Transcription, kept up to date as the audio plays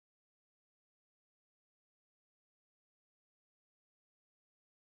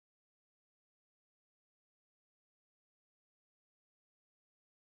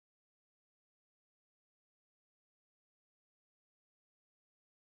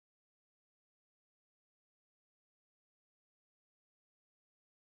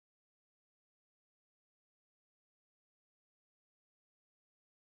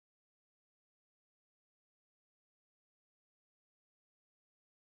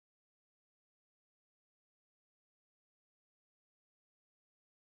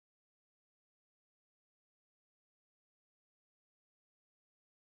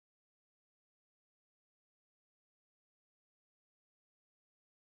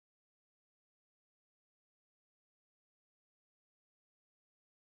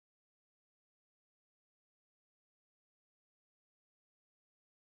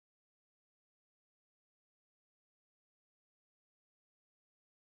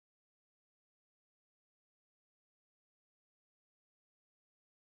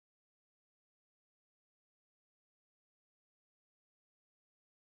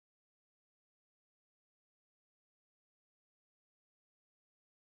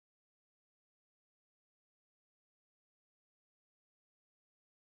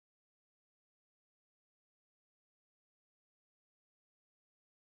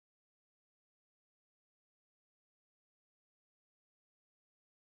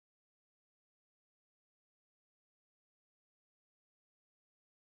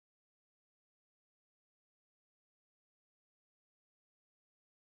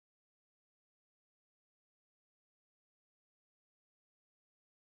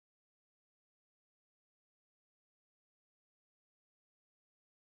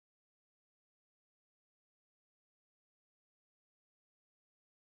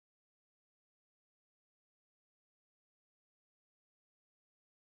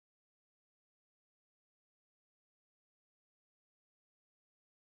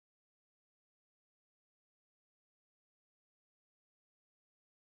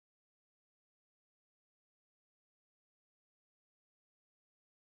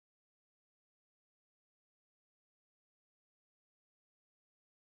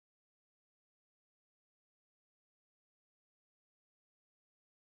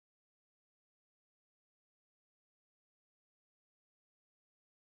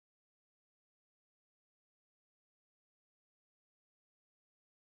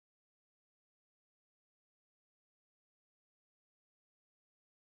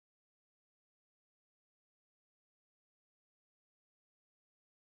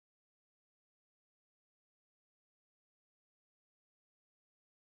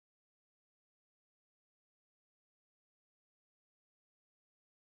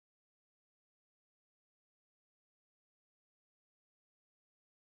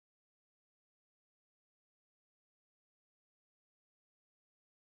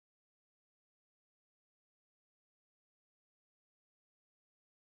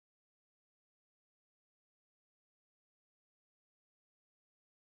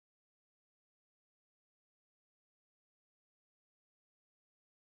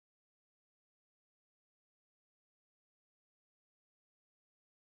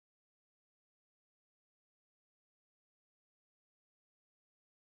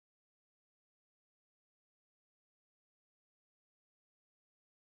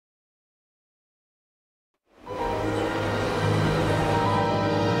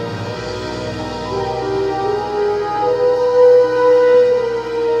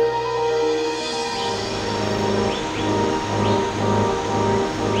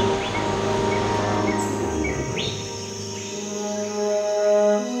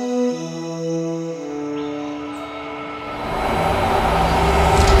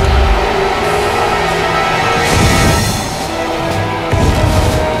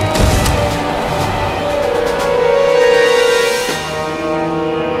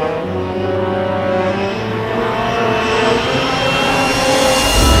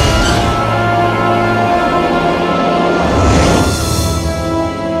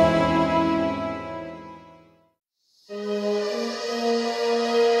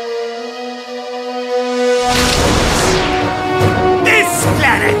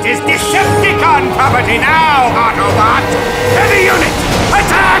Ready now, Autobot! Heavy unit,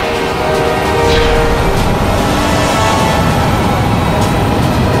 attack!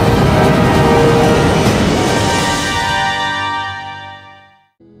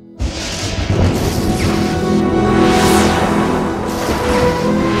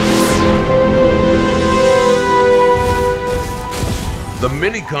 The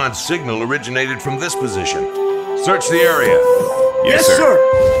Minicon signal originated from this position. Search the area. Yes, sir.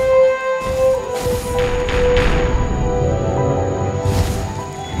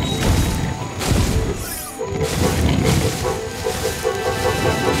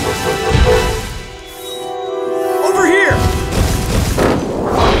 Over here!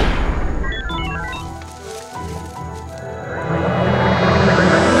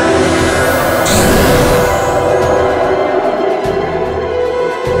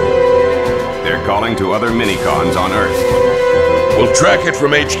 They're calling to other Minicons on Earth. We'll track it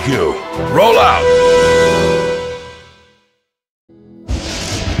from HQ. Roll out!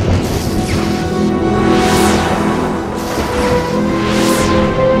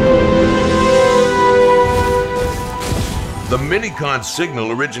 The Minicon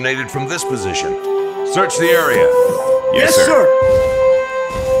signal originated from this position. Search the area. Yes, sir.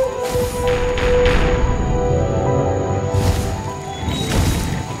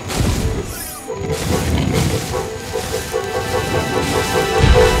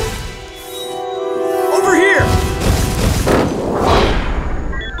 Over here!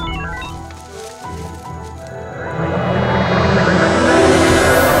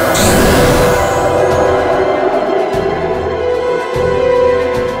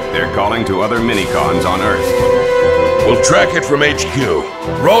 They're calling to other Minicons on Earth. We'll track it from HQ.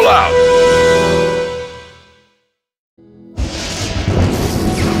 Roll out!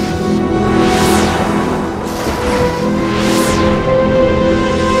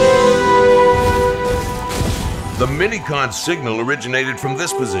 The Minicon signal originated from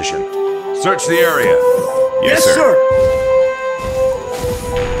this position. Search the area. Yes, sir.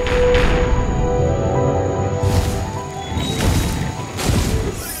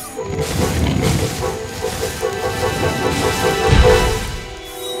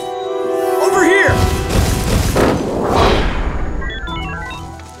 Over here!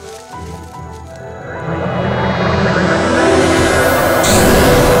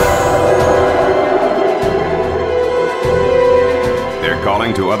 They're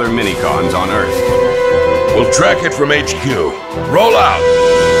calling to other Minicons on Earth. We'll track it from HQ. Roll out!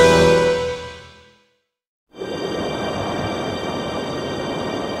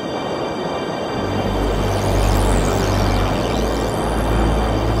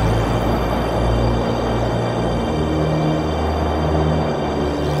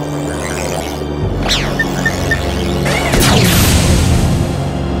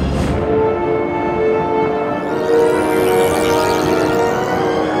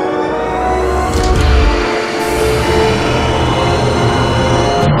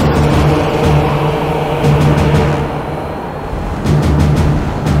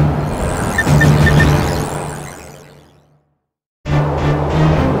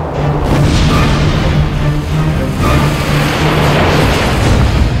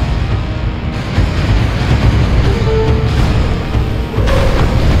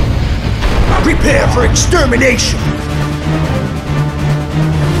 Prepare for extermination!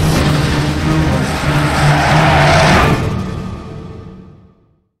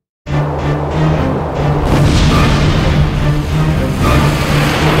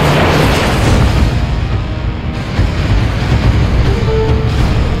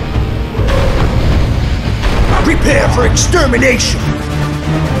 Prepare for extermination!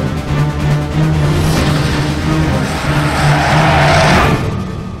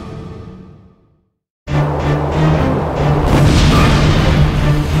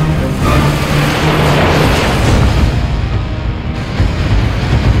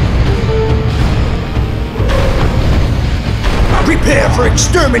 Prepare for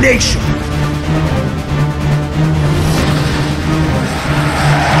extermination!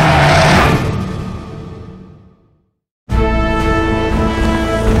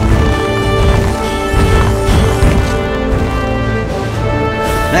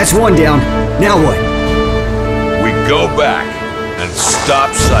 That's one down. Now what? We go back and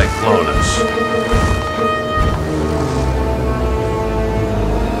stop Cyclonus.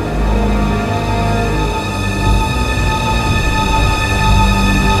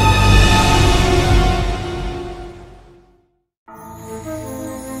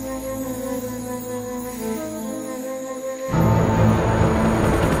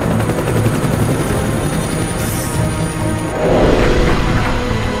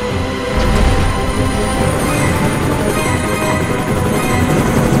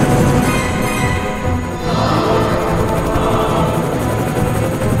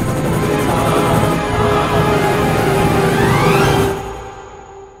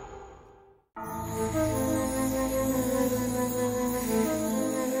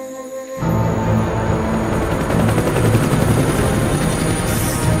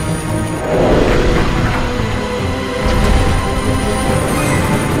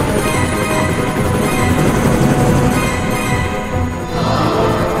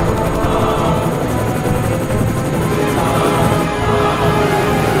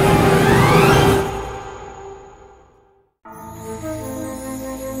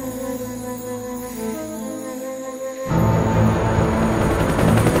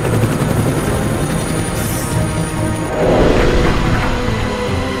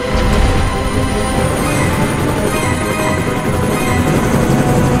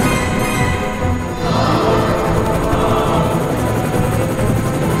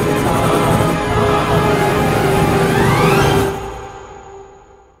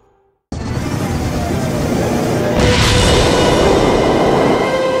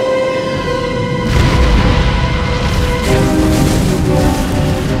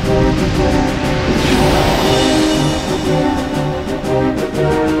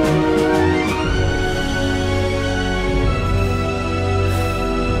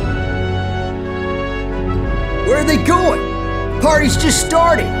 Where are they going? Party's just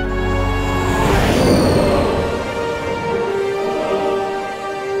starting.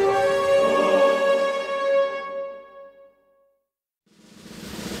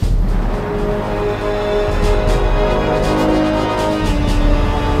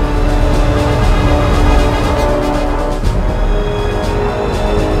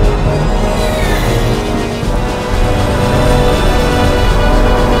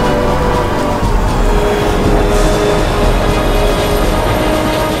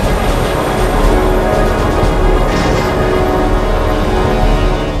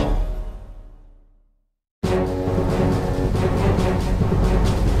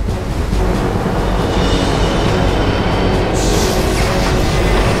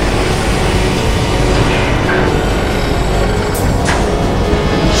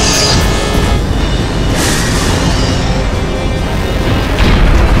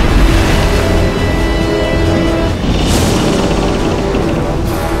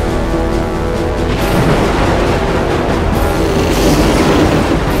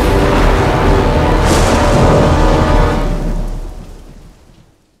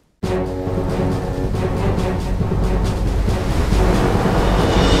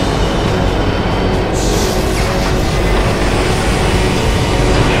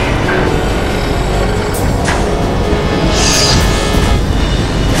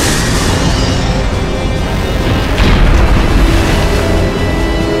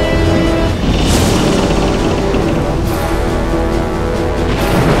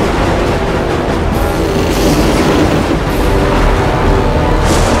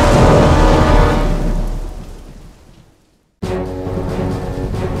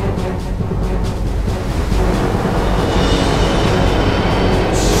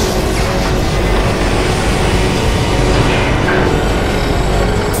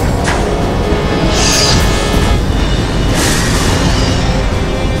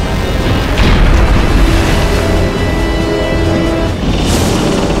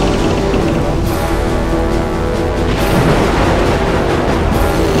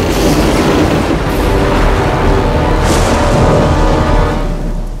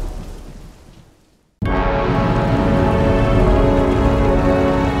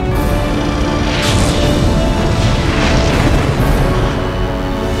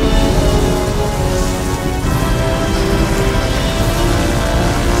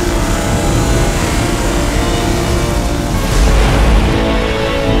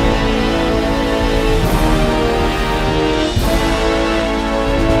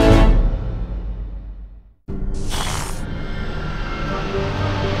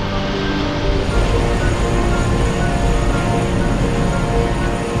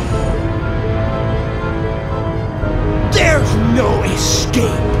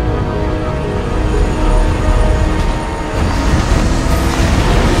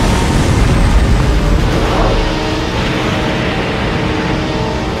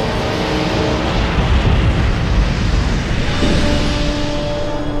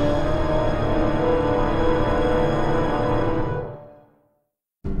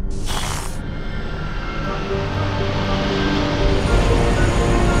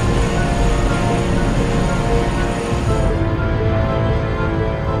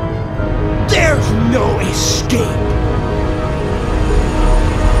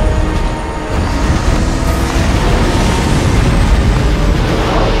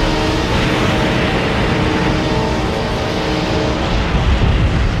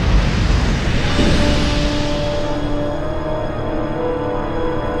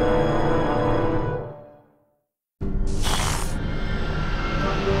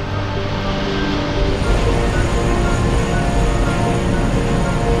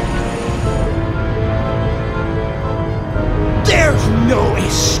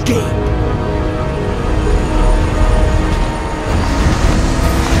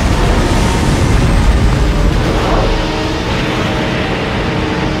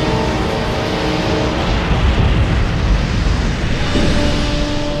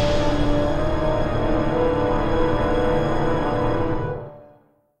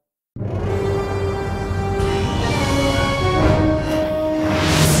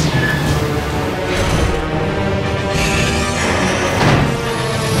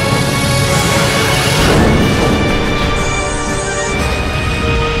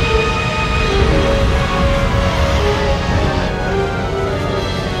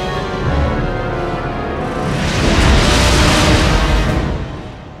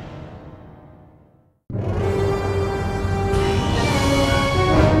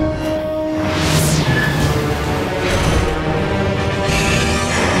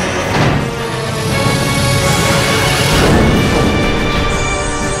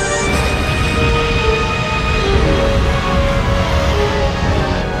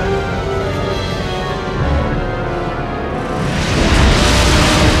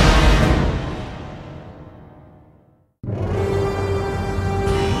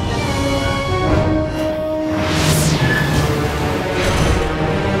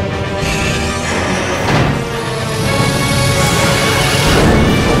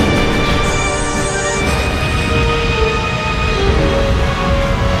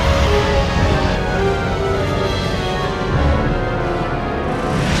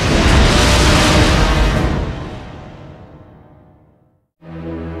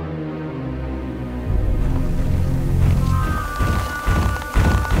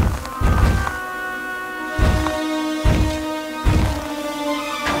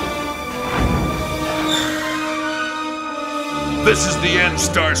 This is the end,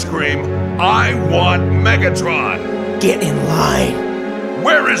 Starscream. I want Megatron. Get in line.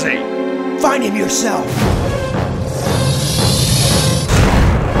 Where is he? Find him yourself.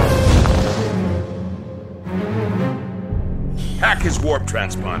 Hack his warp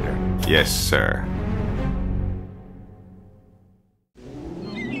transponder. Yes, sir.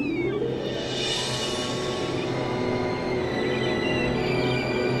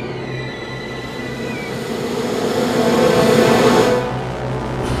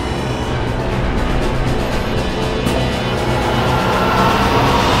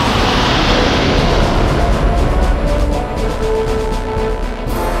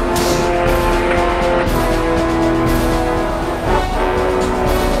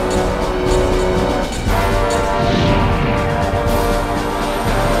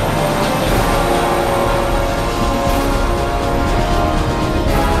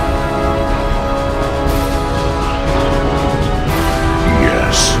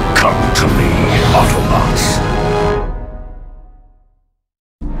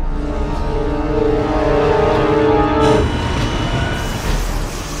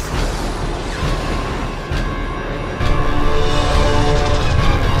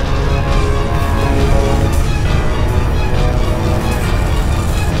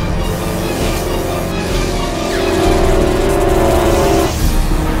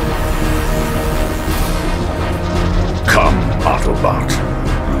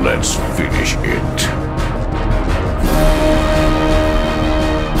 Let's finish it.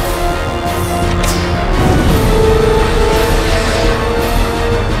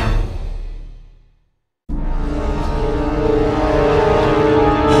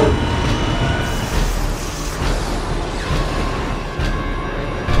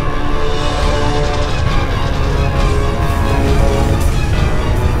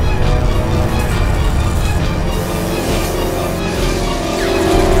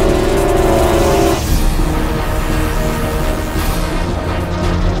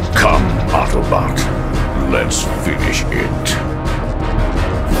 Let's finish it.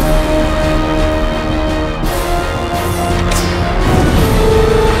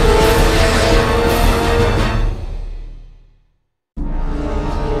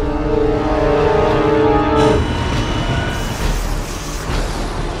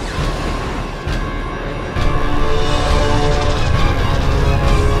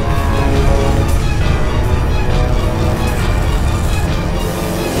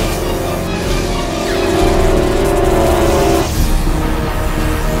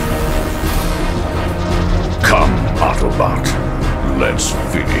 Let's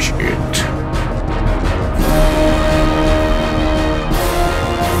finish it.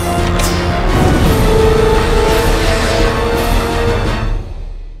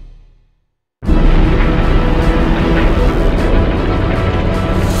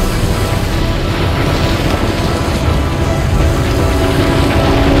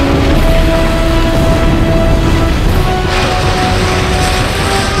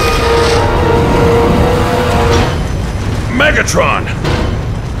 Megatron!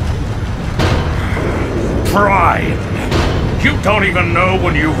 Pride! You don't even know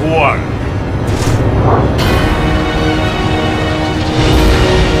when you've won!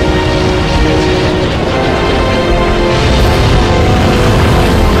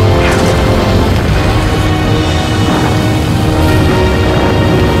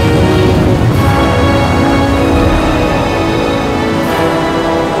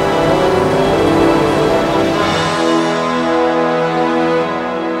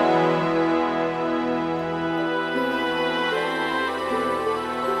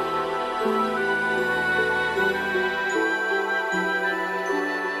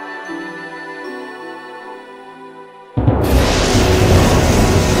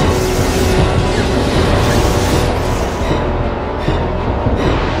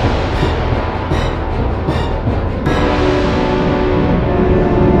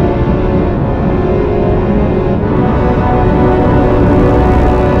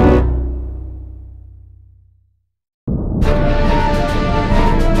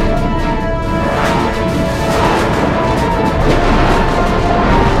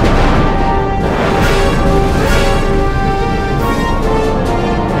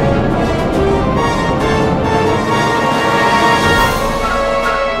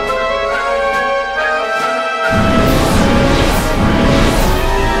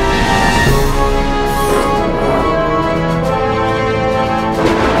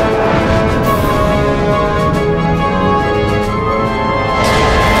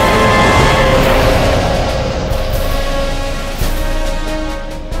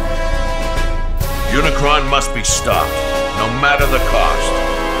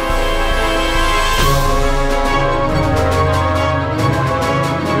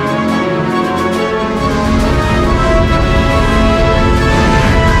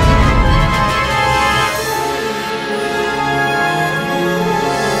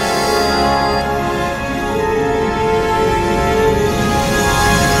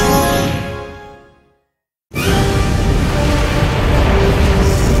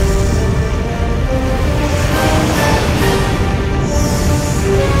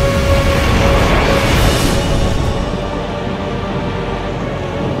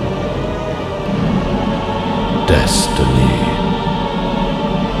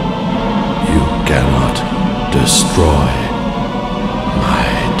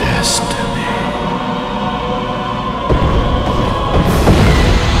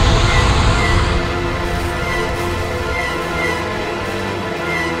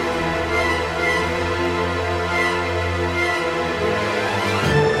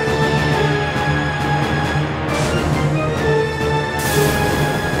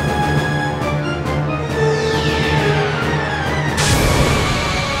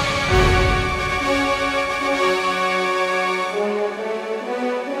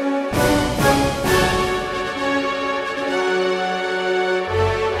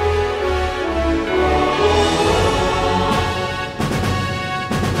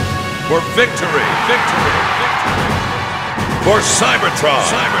 victory! Victory! For Cybertron!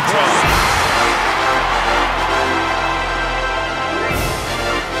 Cybertron!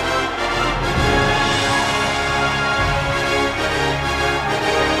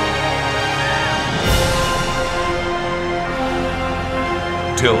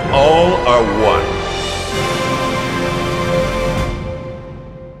 Till all are one.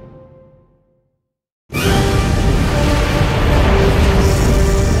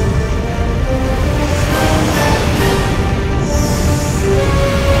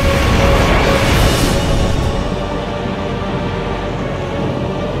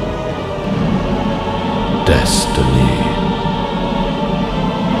 Destiny.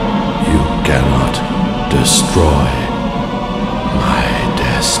 You cannot destroy my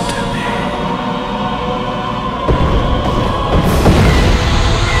destiny.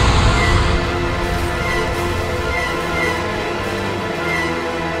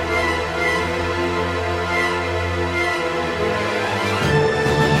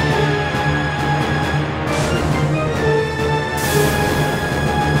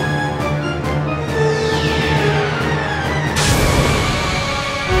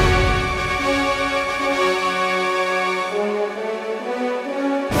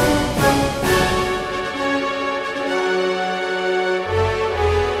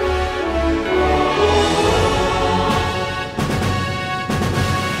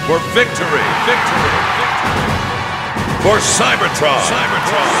 For victory! Victory! For Cybertron!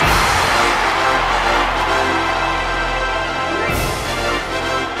 Cybertron!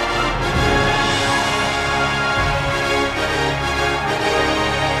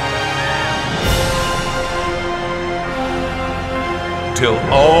 Till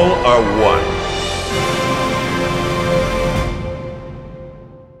all are one.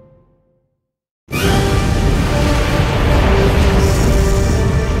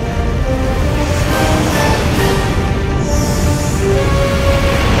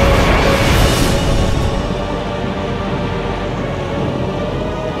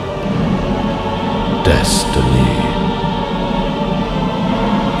 Destiny.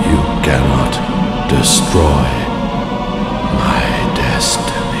 You cannot destroy my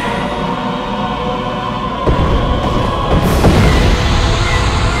destiny.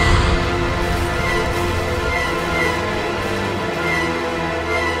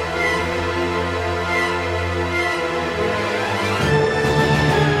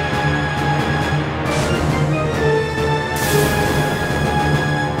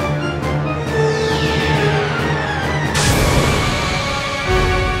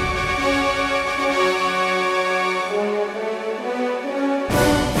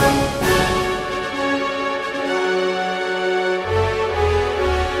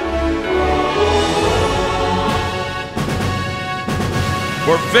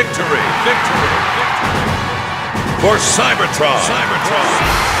 For victory! Victory! For Cybertron! Cybertron!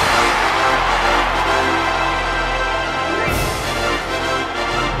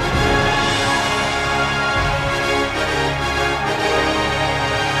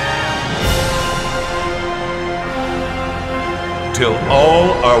 Till all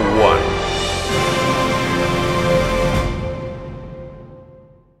are one.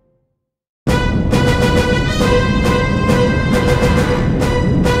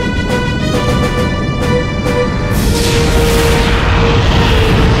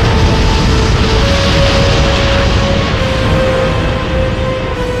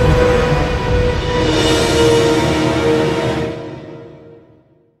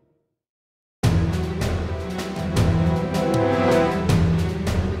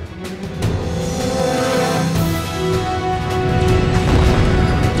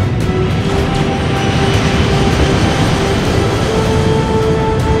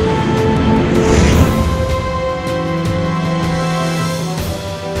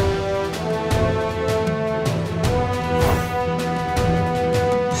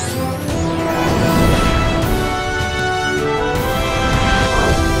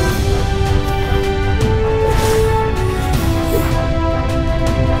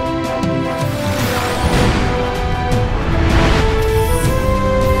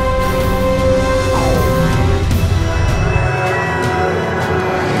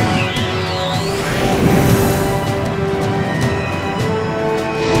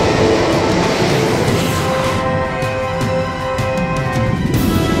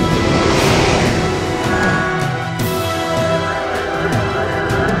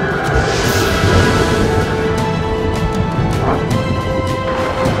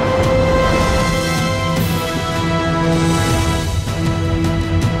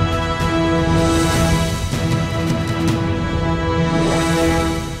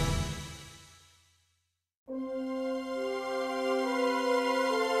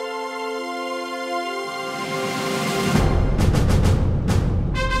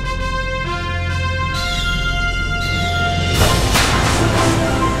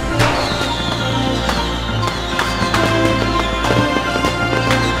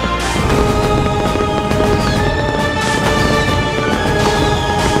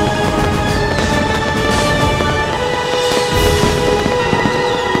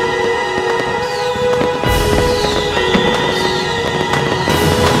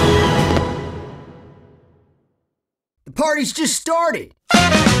 party's just started.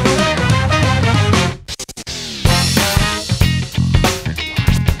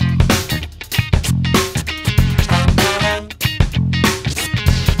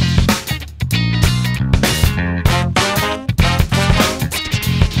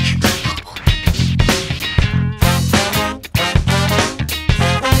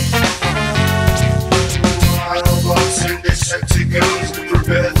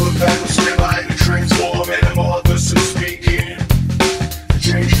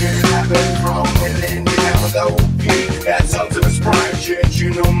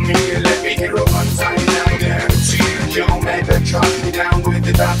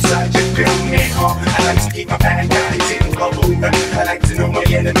 I like to know my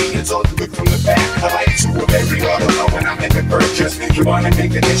enemy, it's all good from the back. I like to of every auto when I make a purchase. You wanna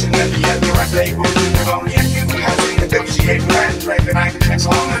make the nation that the other I play with. If only I knew how to negotiate plans, right? Then I can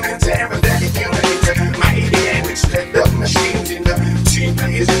transform them into empathetic units. My 88, which led up machines in the team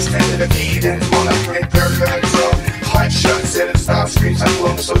players instead of the key. Then it's more like red burgers or hot shots and stop screens. I'm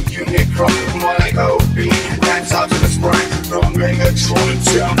blown so unique, more like OB. That's out to the sprite. Wrong Megatron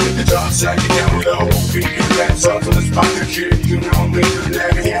down with the dark side, you down with OB. That's out to the spot, kid, you know me.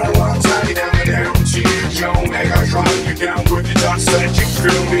 Let me hear one time, you down with MG. Joe Megatron, you down with the dark side, you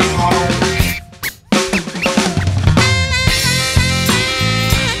feel me hard.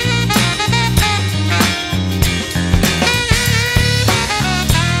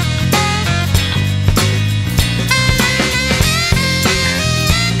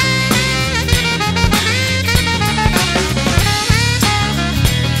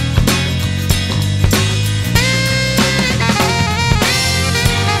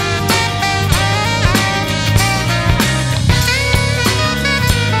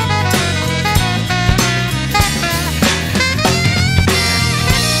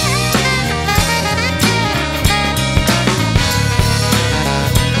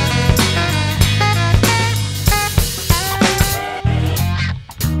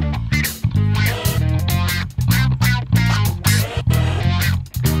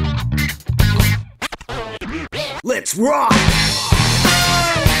 Let's rock!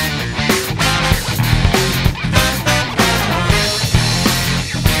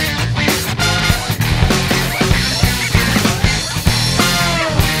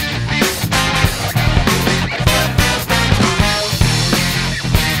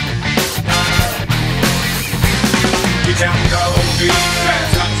 Get down with OB,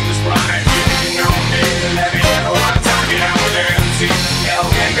 that's up to the sprite. You know me, let me know one time. Get down with MC,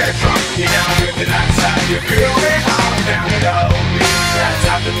 Megatron. Get down with the night side, you feel me? I'm down with OB, that's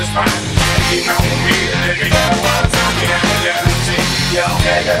up to the sprite. You know me, let me know one time. Get down with MC,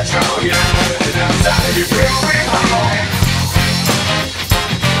 Megatron. Get down with the night side, you feel me?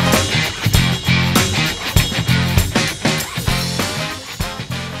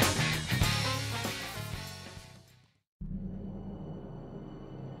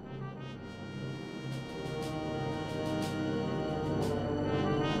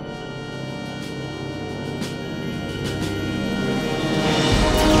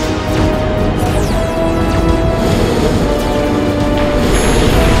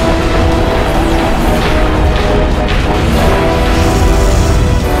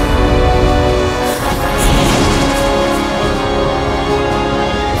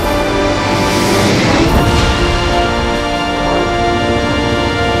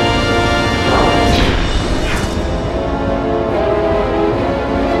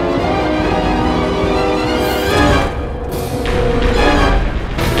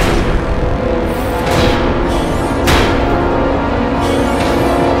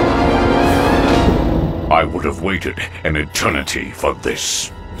 I would have waited an eternity for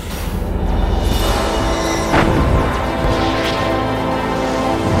this.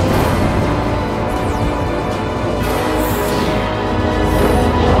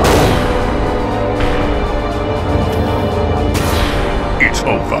 It's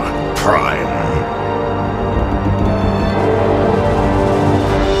over, Prime.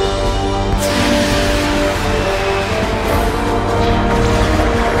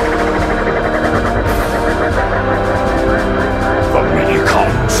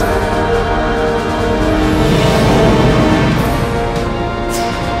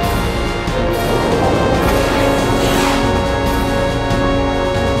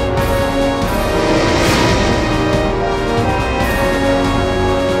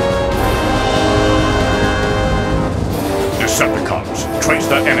 Decepticons, trace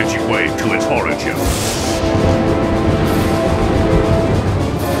the energy wave to its origin.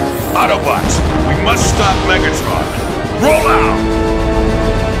 Autobots, we must stop Megatron. Roll out!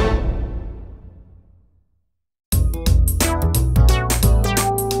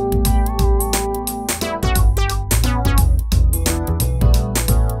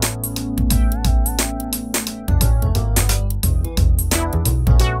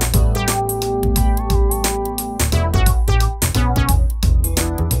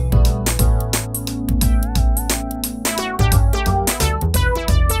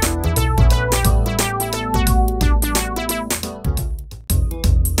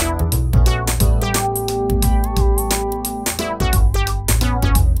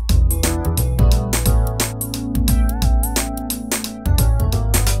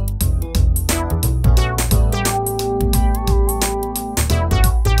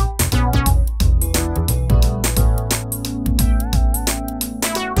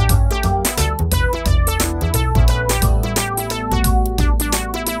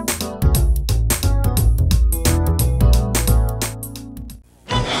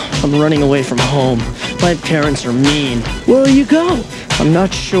 I'm running away from home. My parents are mean. Where will you go? I'm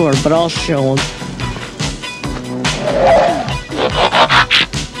not sure, but I'll show them.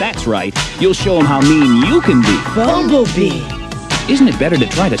 That's right. You'll show them how mean you can be. Bumblebee! Isn't it better to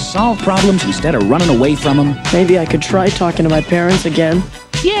try to solve problems instead of running away from them? Maybe I could try talking to my parents again.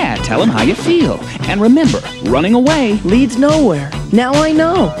 Yeah, tell them how you feel. And remember, running away leads nowhere. Now I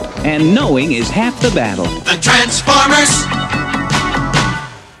know. And knowing is half the battle. The Transformers!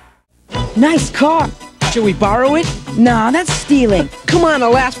 Nice car. Should we borrow it? Nah, that's stealing. Come on,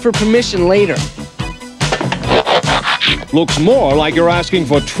 I'll ask for permission later. Looks more like you're asking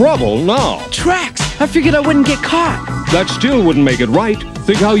for trouble now. Tracks! I figured I wouldn't get caught. That still wouldn't make it right.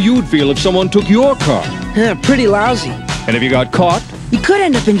 Think how you'd feel if someone took your car. Pretty lousy. And if you got caught? You could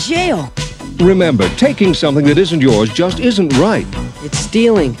end up in jail. Remember, taking something that isn't yours just isn't right. It's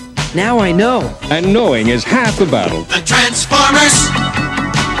stealing. Now I know. And knowing is half the battle. The Transformers!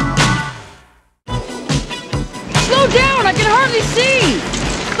 Slow down! I can hardly see!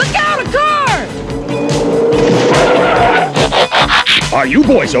 Look out, a car! Are you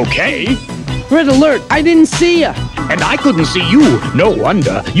boys okay? Red alert! I didn't see ya! And I couldn't see you. No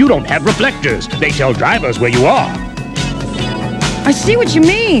wonder. You don't have reflectors. They tell drivers where you are. I see what you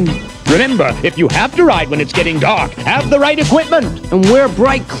mean. Remember, if you have to ride when it's getting dark, have the right equipment. And wear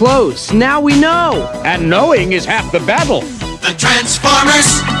bright clothes. Now we know. And knowing is half the battle. The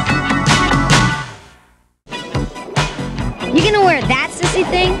Transformers! You gonna wear that sissy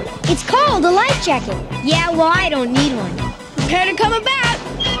thing? It's called a life jacket. Yeah, well, I don't need one. Prepare to come about.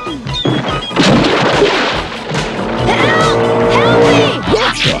 Help! Help me!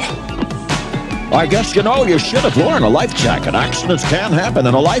 Gotcha! I guess you know you should have worn a life jacket. Accidents can happen,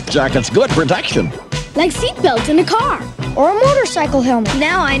 and a life jacket's good protection. Like seatbelts in a car. Or a motorcycle helmet.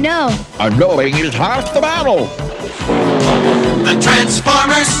 Now I know. And knowing is half the battle. The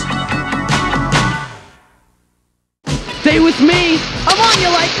Transformers! Stay with me. I'm on you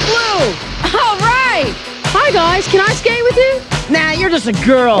like glue. All right. Hi, guys. Can I skate with you? Nah, you're just a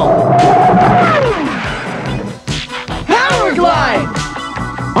girl. Power glide.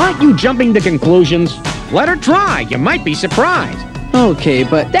 Aren't you jumping to conclusions? Let her try. You might be surprised. Okay,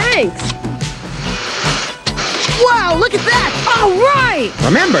 but thanks. Wow, look at that. All right.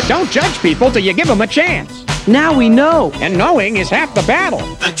 Remember, don't judge people till you give them a chance. Now we know. And knowing is half the battle.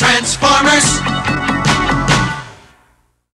 The Transformers!